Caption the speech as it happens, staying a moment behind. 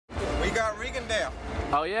We got Rigondeaux.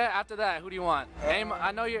 Oh yeah, after that, who do you want?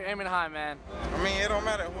 I know you're aiming high, man. I mean, it don't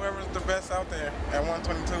matter. Whoever's the best out there at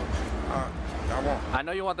 122, I want. I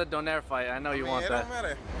know you want the Donaire fight. I know you want that. It don't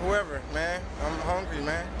matter. Whoever, man. I'm hungry,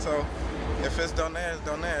 man. So if it's Donaire, it's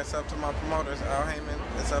Donaire. It's up to my promoters, Al Heyman.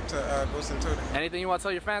 It's up to Goose and Tudor. Anything you want to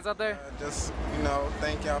tell your fans out there? Just, you know,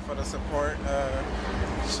 thank y'all for the support.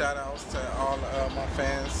 Shout outs to all my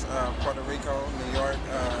fans, Puerto Rico, New York,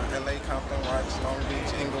 LA, Compton, Watch, Long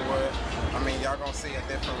Beach, Inglewood. I mean, y'all gonna see a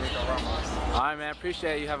different Rico Ramos. All right, man.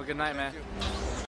 Appreciate it. You have a good night, man. Thank you.